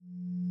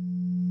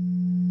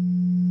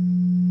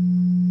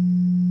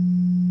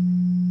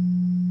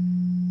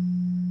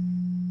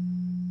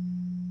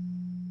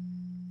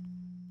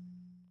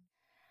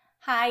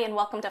Hi, and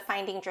welcome to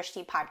Finding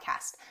Drishti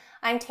podcast.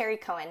 I'm Terry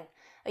Cohen,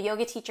 a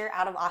yoga teacher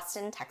out of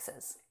Austin,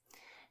 Texas.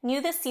 New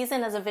this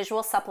season as a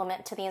visual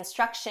supplement to the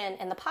instruction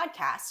in the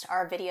podcast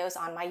are videos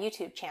on my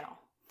YouTube channel.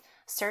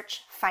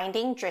 Search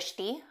Finding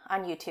Drishti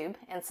on YouTube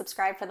and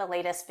subscribe for the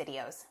latest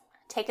videos.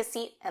 Take a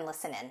seat and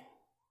listen in.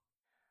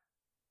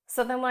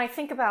 So then when I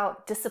think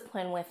about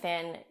discipline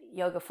within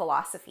yoga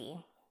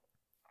philosophy,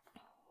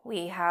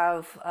 we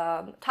have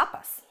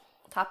tapas.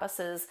 Tapas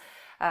is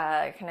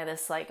kind of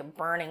this like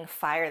burning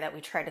fire that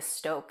we try to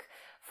stoke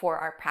for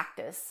our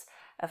practice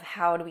of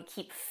how do we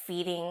keep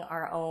feeding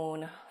our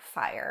own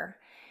fire.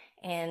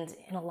 And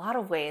in a lot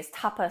of ways,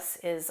 tapas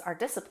is our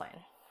discipline,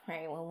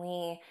 right? When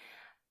we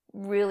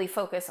really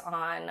focus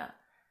on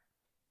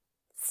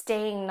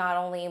staying not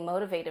only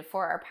motivated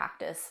for our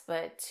practice,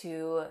 but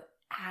to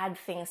add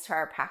things to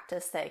our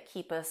practice that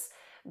keep us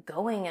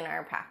going in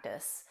our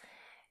practice.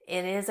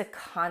 It is a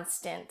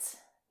constant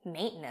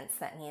maintenance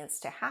that needs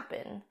to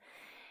happen.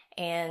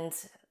 And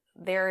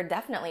there are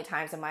definitely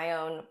times in my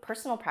own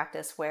personal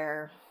practice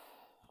where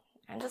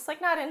I'm just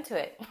like not into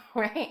it,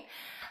 right?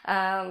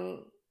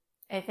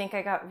 I think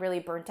I got really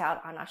burnt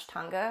out on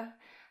Ashtanga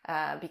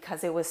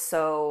because it was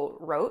so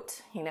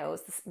rote. You know, it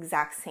was this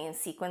exact same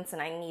sequence,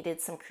 and I needed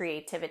some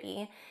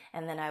creativity.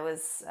 And then I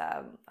was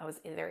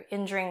either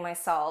injuring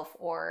myself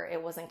or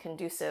it wasn't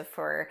conducive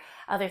for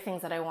other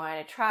things that I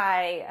wanted to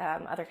try,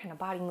 other kind of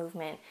body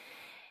movement,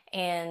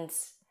 and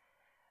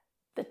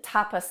the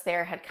tapas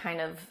there had kind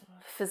of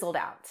fizzled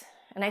out.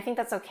 And I think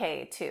that's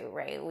okay too,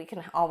 right? We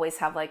can always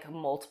have like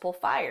multiple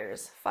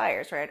fires,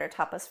 right? Our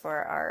tapas for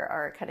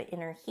our kind of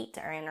inner heat,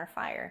 our inner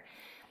fire.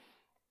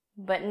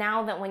 But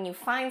now that when you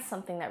find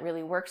something that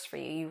really works for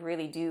you, you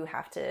really do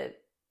have to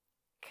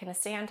kind of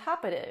stay on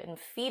top of it and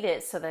feed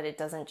it so that it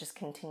doesn't just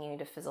continue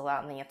to fizzle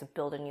out and then you have to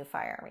build a new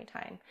fire every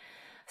time.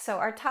 So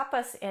our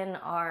tapas in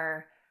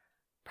our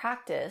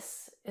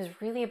practice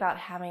is really about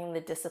having the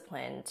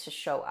discipline to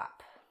show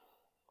up.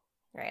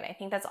 Right? I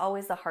think that's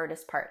always the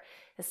hardest part,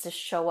 is to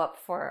show up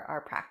for our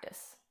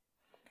practice.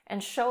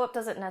 And show up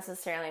doesn't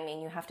necessarily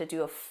mean you have to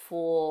do a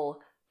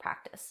full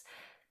practice.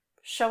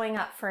 Showing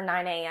up for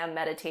 9 a.m.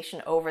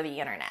 meditation over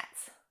the internet.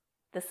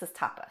 This is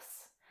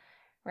tapas,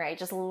 right?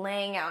 Just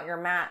laying out your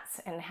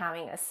mats and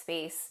having a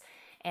space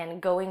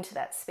and going to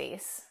that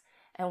space.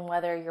 And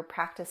whether your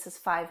practice is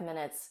 5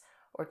 minutes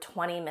or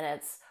 20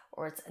 minutes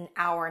or it's an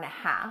hour and a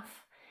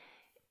half,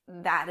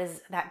 that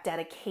is that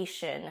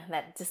dedication,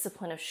 that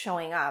discipline of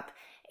showing up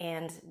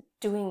and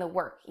doing the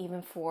work,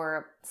 even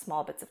for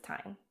small bits of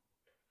time.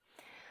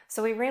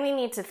 So we really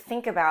need to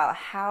think about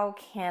how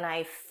can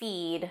I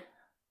feed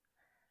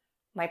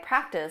my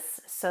practice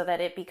so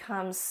that it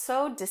becomes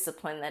so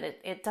disciplined that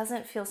it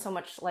doesn't feel so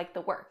much like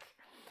the work.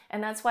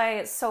 And that's why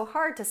it's so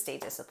hard to stay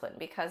disciplined,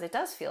 because it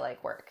does feel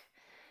like work,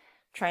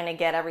 trying to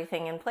get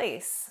everything in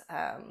place.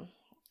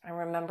 I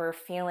remember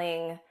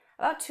feeling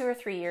about 2 or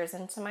 3 years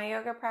into my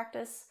yoga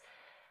practice,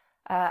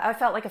 I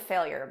felt like a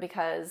failure,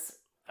 because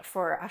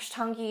for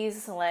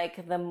Ashtangis,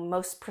 like the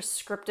most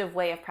prescriptive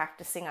way of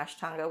practicing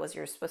Ashtanga was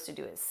you're supposed to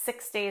do it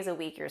 6 days a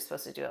week. You're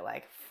supposed to do it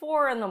like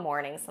 4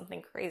 a.m,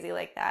 something crazy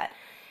like that.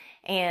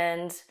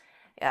 And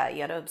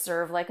you had to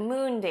observe like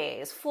moon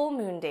days, full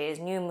moon days,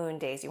 new moon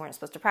days. You weren't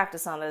supposed to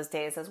practice on those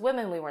days. As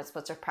women, we weren't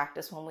supposed to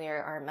practice when we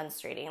are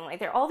menstruating. Like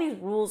there are all these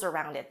rules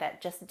around it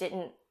that just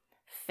didn't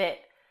fit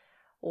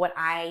what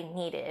I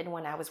needed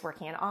when I was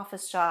working an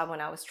office job,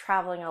 when I was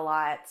traveling a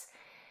lot.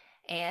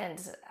 And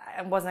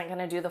I wasn't going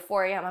to do the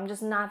 4 a.m. I'm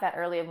just not that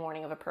early of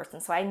morning of a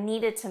person. So I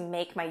needed to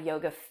make my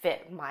yoga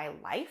fit my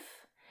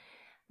life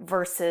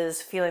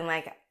versus feeling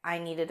like I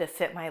needed to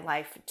fit my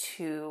life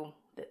to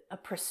a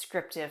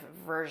prescriptive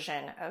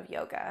version of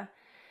yoga.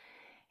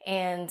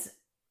 And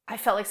I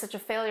felt like such a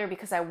failure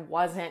because I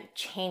wasn't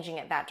changing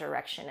it that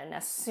direction. And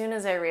as soon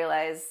as I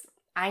realized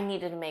I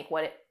needed to make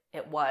what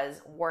it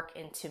was work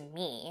into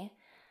me,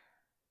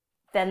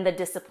 then the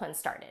discipline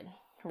started.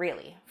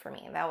 Really, for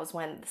me, that was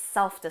when the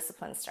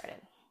self-discipline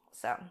started.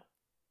 So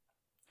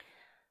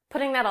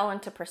putting that all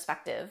into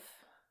perspective,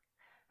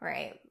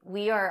 right?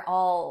 We are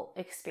all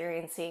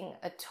experiencing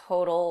a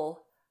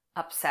total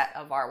upset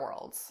of our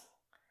worlds.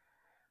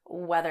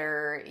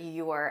 Whether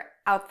you are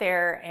out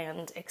there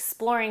and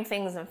exploring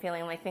things and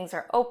feeling like things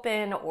are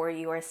open, or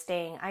you are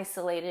staying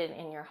isolated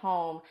in your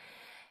home,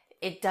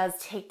 it does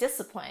take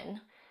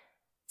discipline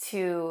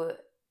to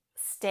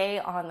stay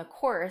on the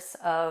course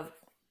of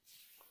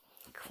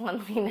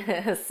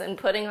cleanliness and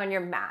putting on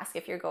your mask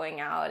if you're going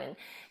out and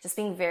just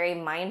being very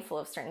mindful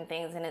of certain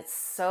things. And it's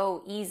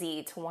so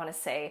easy to want to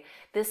say,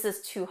 this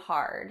is too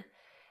hard.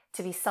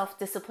 To be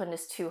self-disciplined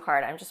is too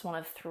hard. I just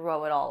want to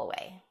throw it all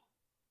away.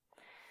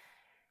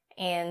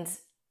 And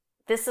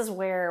this is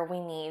where we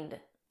need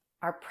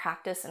our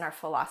practice and our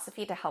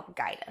philosophy to help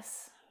guide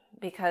us.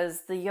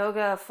 Because the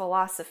yoga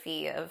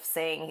philosophy of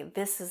saying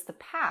this is the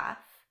path,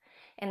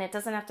 and it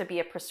doesn't have to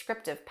be a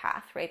prescriptive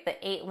path, right? The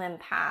 8-limb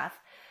path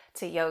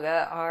to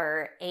yoga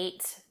are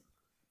 8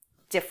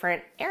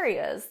 different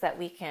areas that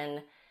we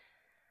can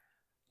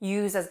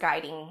use as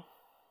guiding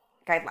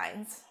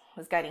guidelines,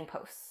 as guiding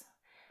posts.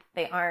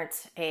 They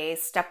aren't a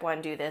step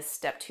 1, do this,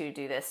 step 2,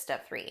 do this,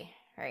 step 3,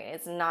 right?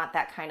 It's not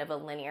that kind of a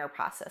linear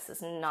process.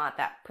 It's not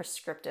that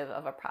prescriptive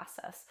of a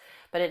process,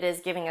 but it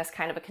is giving us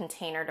kind of a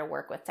container to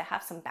work with, to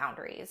have some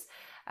boundaries,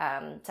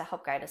 to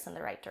help guide us in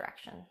the right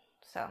direction.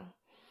 So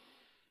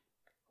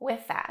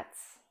with that,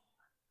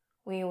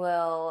 we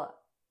will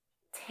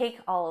take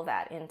all of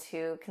that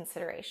into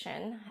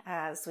consideration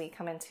as we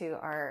come into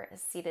our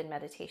seated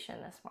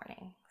meditation this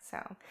morning.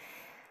 So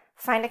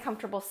find a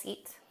comfortable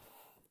seat.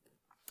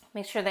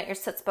 Make sure that your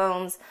sits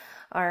bones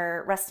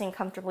are resting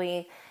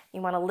comfortably.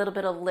 You want a little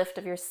bit of lift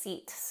of your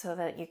seat so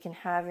that you can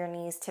have your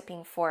knees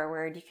tipping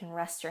forward. You can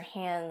rest your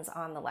hands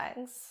on the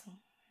legs.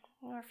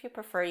 Or if you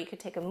prefer, you could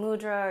take a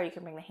mudra, or you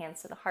can bring the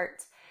hands to the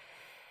heart.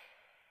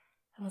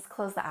 And let's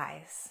close the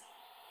eyes.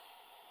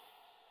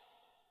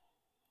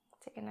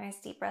 Take a nice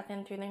deep breath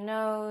in through the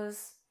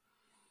nose.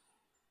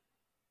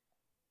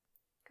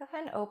 Go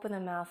ahead and open the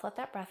mouth. Let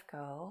that breath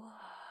go.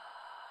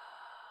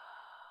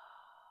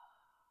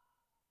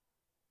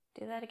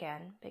 Do that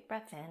again. Big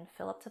breath in.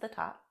 Fill up to the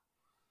top.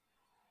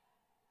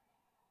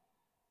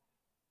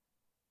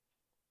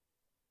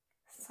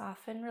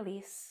 Soften,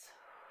 release.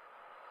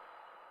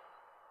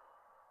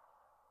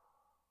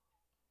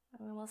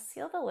 And then we'll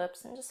seal the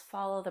lips and just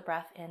follow the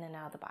breath in and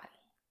out of the body.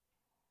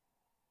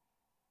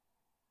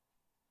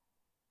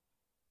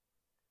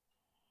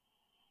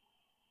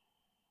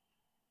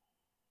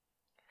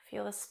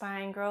 Feel the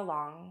spine grow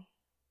long,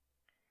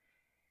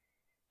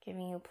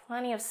 giving you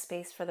plenty of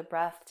space for the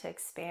breath to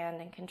expand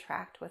and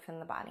contract within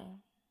the body.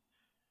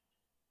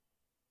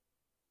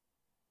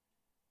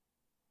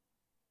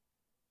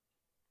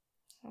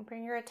 And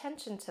bring your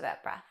attention to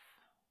that breath.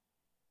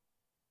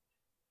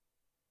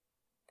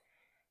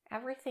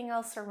 Everything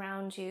else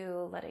around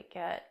you, let it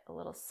get a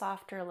little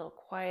softer, a little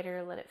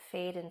quieter, let it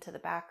fade into the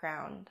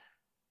background.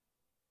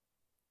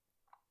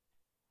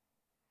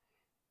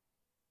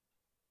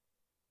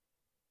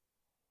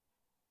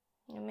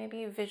 And maybe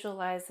you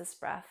visualize this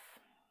breath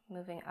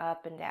moving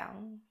up and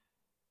down.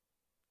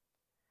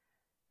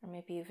 Or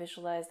maybe you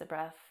visualize the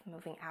breath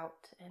moving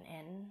out and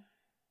in.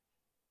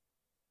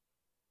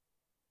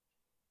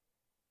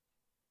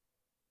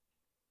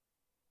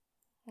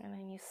 And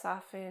then you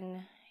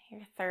soften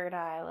your third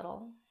eye a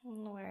little,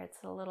 where it's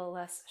a little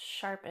less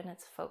sharp in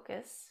its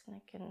focus, and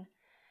it can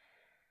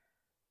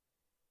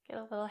get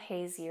a little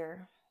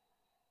hazier.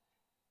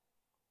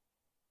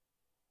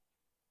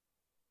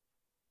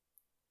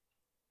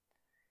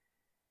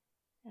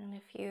 And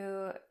if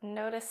you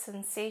notice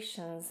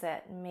sensations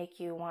that make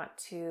you want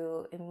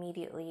to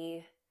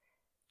immediately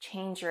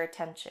change your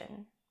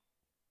attention,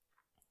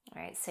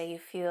 right? Say you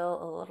feel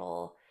a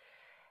little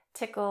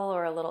tickle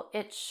or a little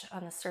itch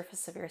on the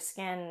surface of your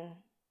skin.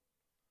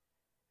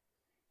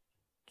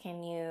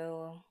 Can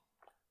you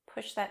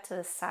push that to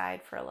the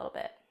side for a little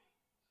bit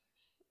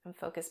and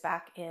focus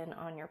back in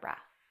on your breath?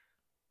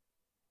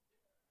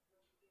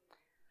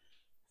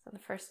 So the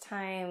first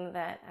time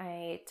that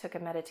I took a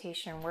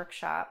meditation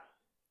workshop,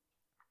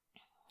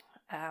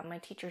 my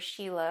teacher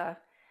Sheila,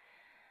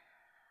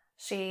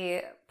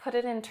 she put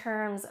it in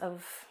terms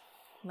of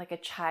like a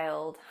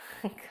child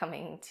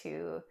coming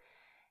to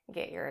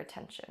get your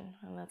attention.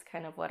 And that's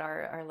kind of what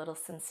our little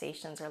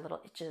sensations, our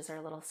little itches,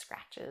 our little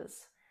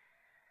scratches.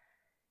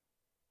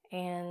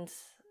 And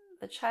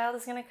the child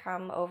is going to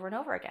come over and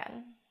over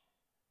again.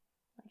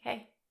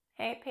 Like,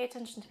 hey, pay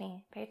attention to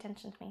me, pay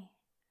attention to me.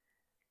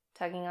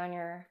 Tugging on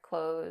your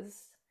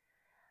clothes,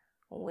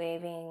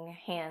 waving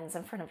hands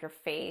in front of your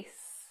face.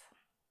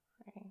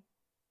 Right?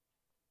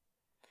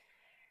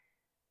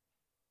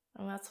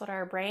 And that's what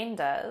our brain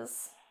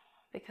does,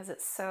 because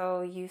it's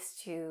so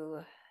used to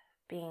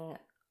being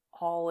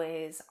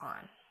always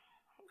on,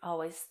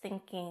 always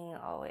thinking,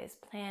 always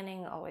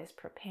planning, always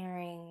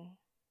preparing.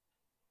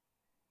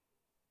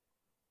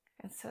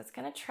 And so it's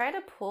going to try to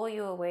pull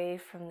you away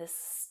from this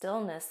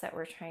stillness that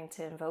we're trying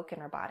to invoke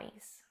in our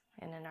bodies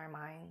and in our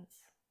minds.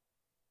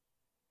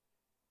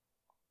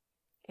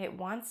 It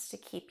wants to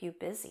keep you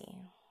busy,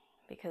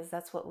 because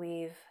that's what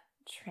we've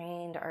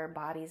trained our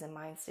bodies and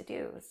minds to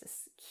do, is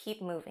just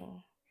keep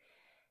moving,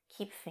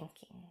 keep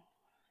thinking.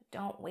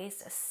 Don't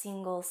waste a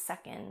single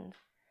second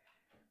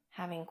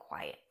having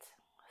quiet.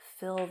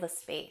 Fill the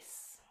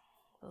space.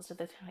 Those are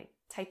the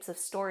types of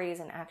stories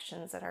and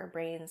actions that our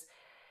brains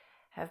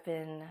have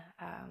been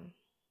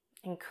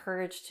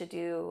encouraged to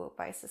do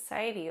by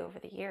society over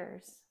the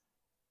years.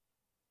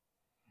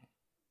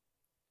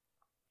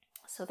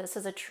 So this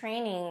is a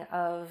training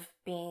of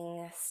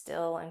being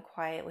still and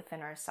quiet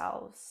within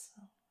ourselves.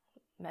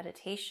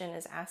 Meditation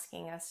is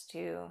asking us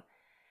to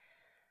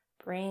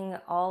bring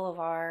all of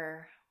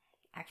our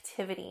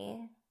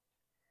activity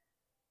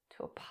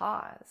to a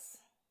pause.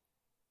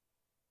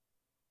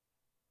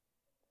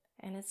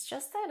 And it's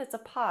just that it's a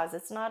pause.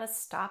 It's not a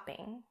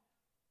stopping.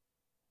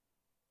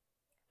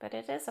 But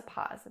it is a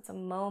pause. It's a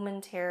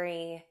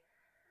momentary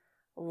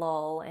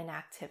lull in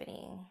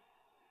activity.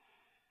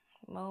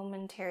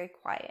 Momentary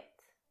quiet.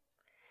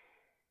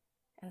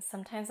 And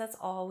sometimes that's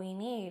all we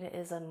need,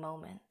 is a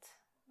moment.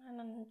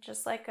 And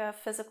just like a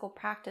physical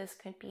practice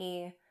could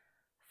be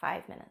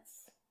 5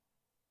 minutes,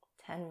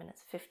 10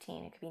 minutes,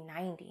 15, it could be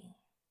 90.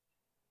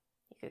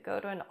 You could go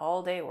to an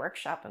all-day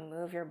workshop and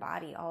move your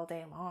body all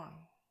day long.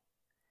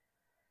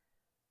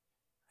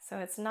 So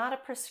it's not a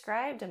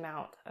prescribed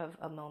amount of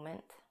a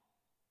moment,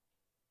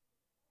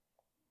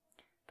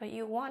 but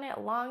you want it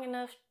long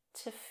enough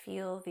to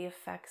feel the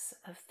effects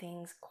of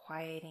things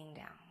quieting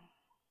down.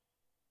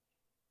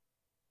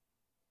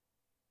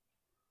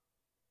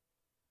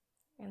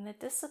 And the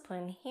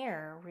discipline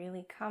here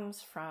really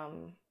comes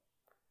from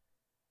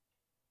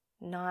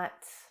not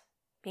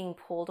being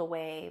pulled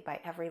away by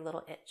every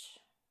little itch,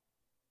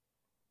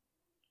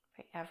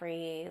 by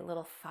every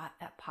little thought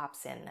that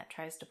pops in that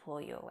tries to pull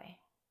you away.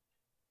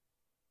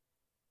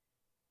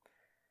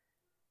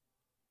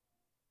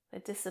 The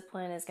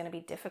discipline is going to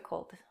be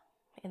difficult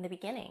in the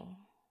beginning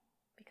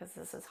because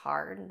this is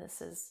hard.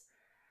 This is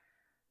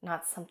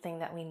not something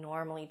that we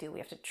normally do. We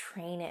have to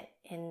train it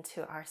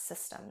into our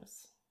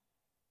systems.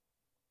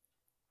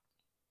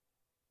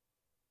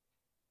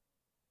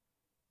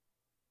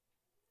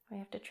 We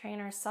have to train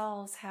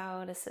ourselves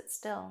how to sit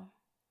still.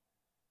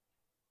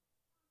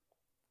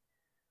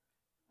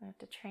 We have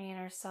to train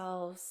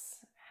ourselves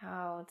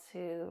how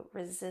to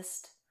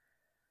resist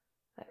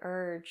the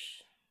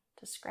urge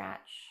to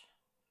scratch,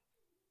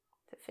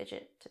 to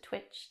fidget, to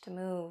twitch, to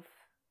move.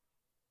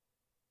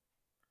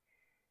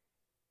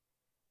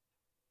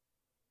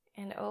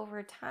 And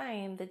over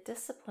time, the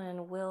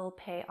discipline will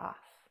pay off.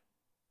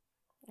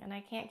 And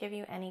I can't give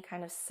you any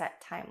kind of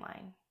set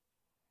timeline,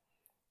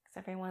 because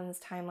everyone's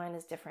timeline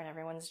is different,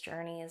 everyone's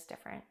journey is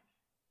different.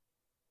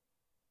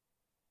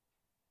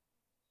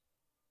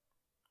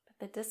 But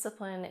the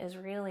discipline is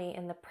really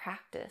in the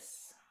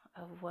practice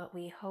of what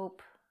we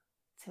hope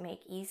to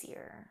make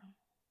easier.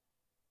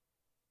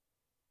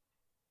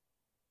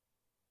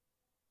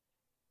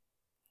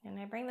 And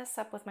I bring this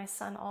up with my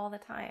son all the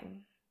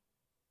time.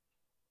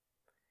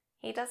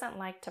 He doesn't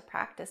like to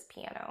practice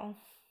piano.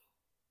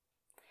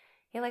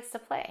 He likes to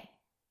play.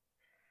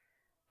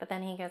 But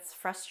then he gets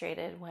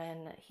frustrated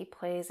when he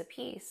plays a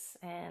piece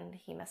and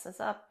he messes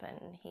up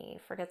and he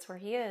forgets where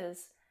he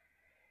is.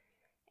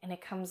 And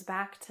it comes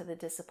back to the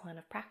discipline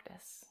of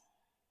practice.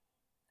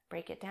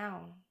 Break it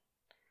down.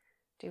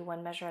 Do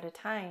one measure at a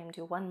time.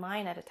 Do one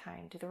line at a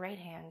time. Do the right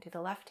hand. Do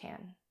the left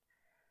hand.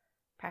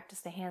 Practice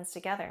the hands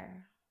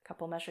together, a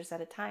couple measures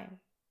at a time.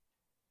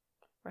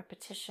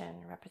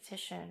 Repetition,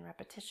 repetition,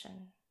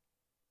 repetition.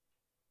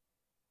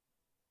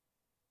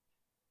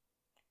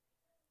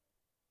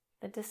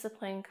 The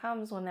discipline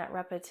comes when that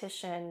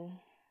repetition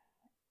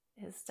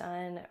is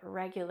done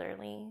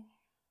regularly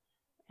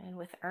and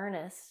with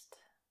earnest,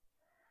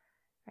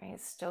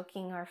 right?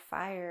 Stoking our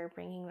fire,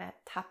 bringing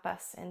that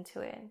tapas into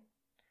it.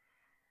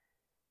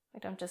 We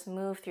don't just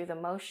move through the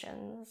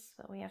motions,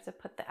 but we have to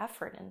put the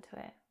effort into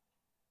it.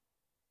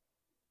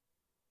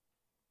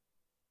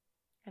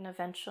 And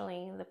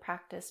eventually the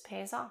practice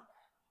pays off.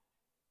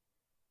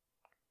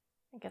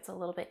 It gets a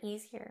little bit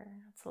easier.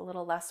 It's a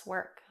little less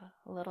work,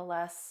 a little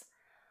less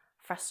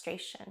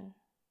frustration.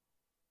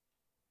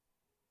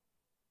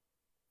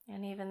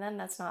 And even then,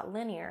 that's not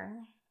linear.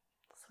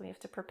 So we have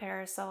to prepare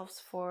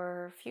ourselves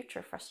for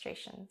future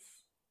frustrations.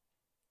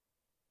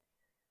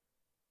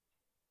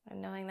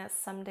 And knowing that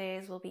some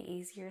days will be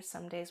easier,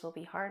 some days will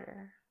be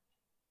harder.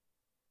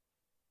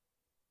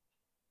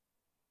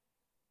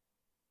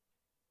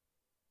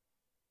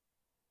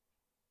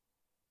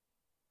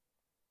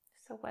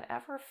 So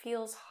whatever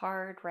feels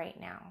hard right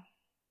now,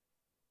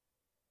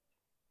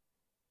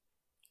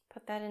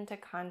 put that into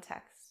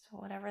context,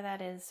 whatever that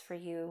is for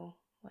you,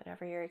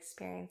 whatever you're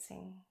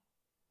experiencing,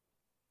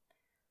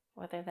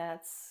 whether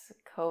that's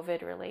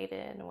COVID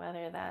related,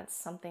 whether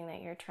that's something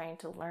that you're trying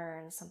to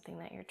learn, something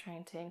that you're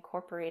trying to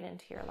incorporate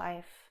into your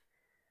life.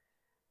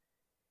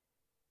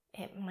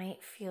 It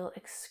might feel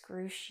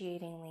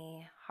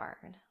excruciatingly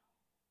hard.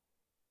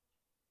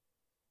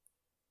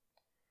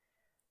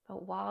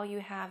 But while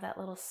you have that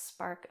little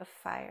spark of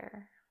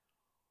fire,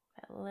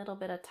 that little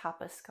bit of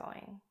tapas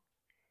going,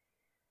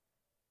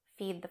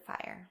 feed the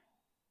fire.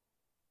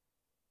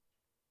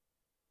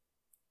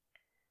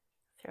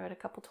 Throw it a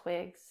couple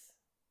twigs.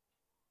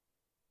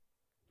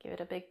 Give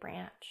it a big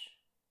branch.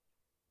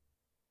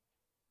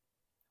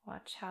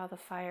 Watch how the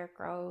fire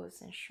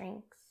grows and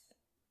shrinks.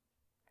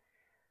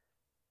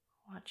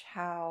 Watch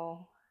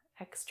how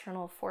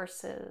external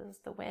forces,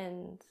 the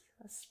wind,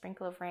 a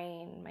sprinkle of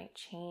rain might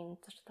change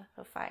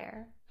the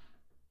fire.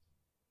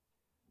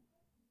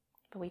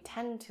 But we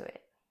tend to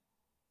it.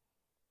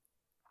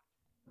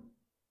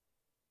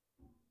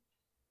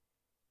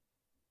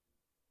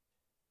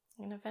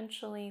 And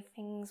eventually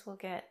things will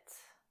get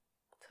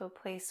to a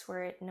place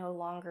where it no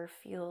longer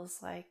feels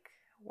like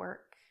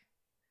work,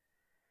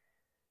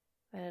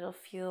 that it'll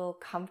feel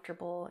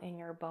comfortable in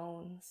your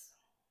bones.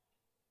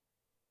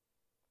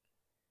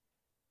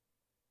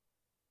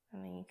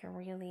 And then you can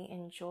really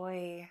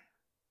enjoy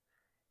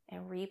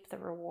and reap the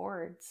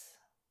rewards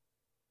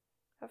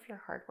of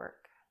your hard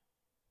work.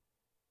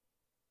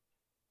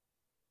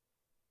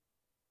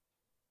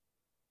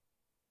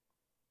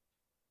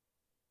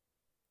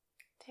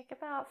 Take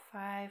about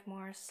 5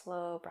 more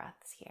slow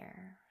breaths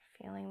here,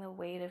 feeling the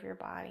weight of your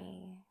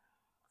body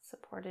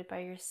supported by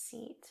your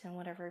seat and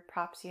whatever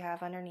props you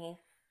have underneath.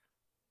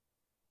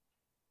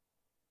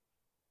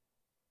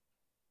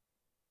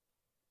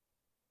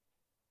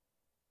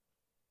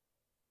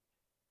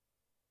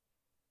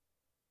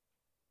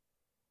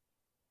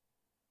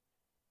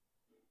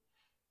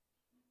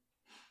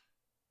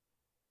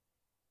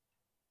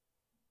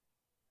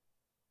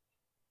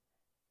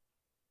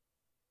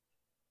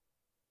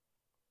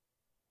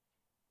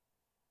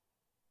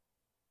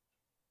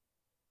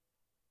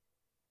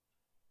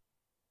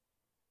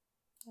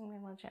 And we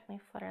will gently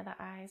flutter the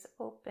eyes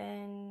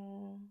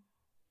open.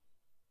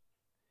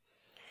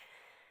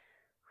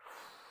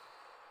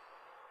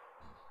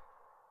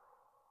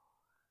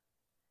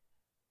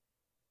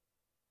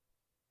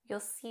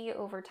 You'll see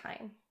over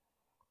time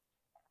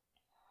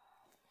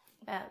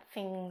that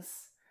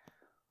things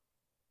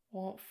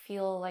won't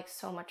feel like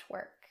so much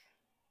work.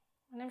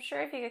 And I'm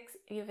sure if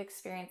you've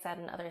experienced that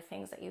in other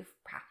things that you've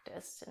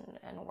practiced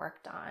and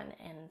worked on,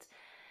 and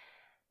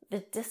the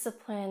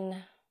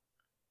discipline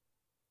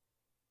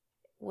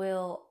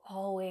will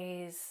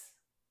always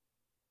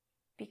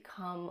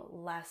become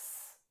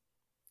less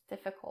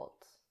difficult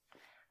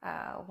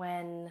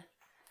when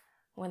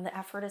the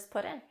effort is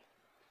put in.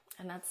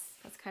 And that's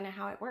kind of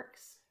how it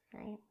works,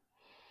 right?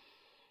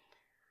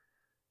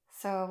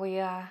 So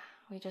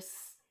we just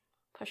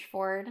push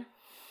forward,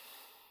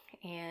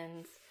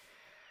 and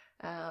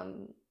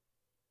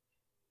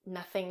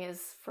nothing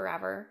is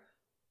forever,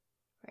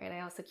 right? I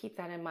also keep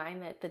that in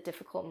mind, that the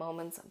difficult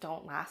moments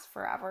don't last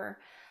forever.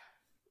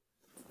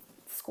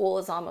 School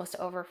is almost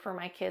over for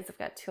my kids. I've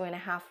got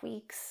 2.5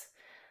 weeks.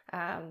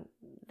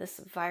 This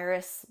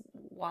virus,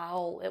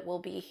 while it will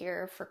be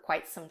here for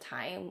quite some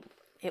time,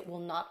 it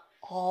will not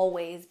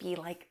always be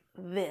like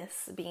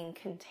this, being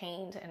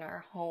contained in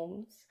our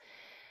homes.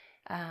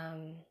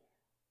 And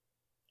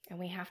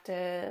we have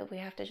to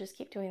just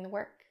keep doing the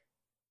work.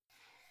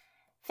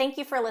 Thank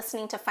you for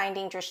listening to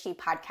Finding Drishti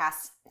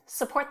podcast.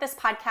 Support this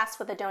podcast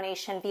with a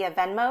donation via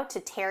Venmo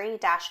to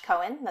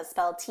Terry-Cohen, that's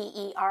spelled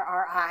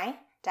TERRI-KOEN,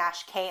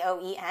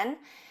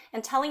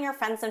 and telling your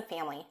friends and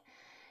family.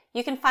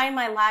 You can find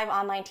my live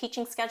online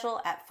teaching schedule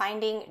at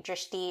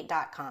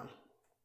findingdrishti.com.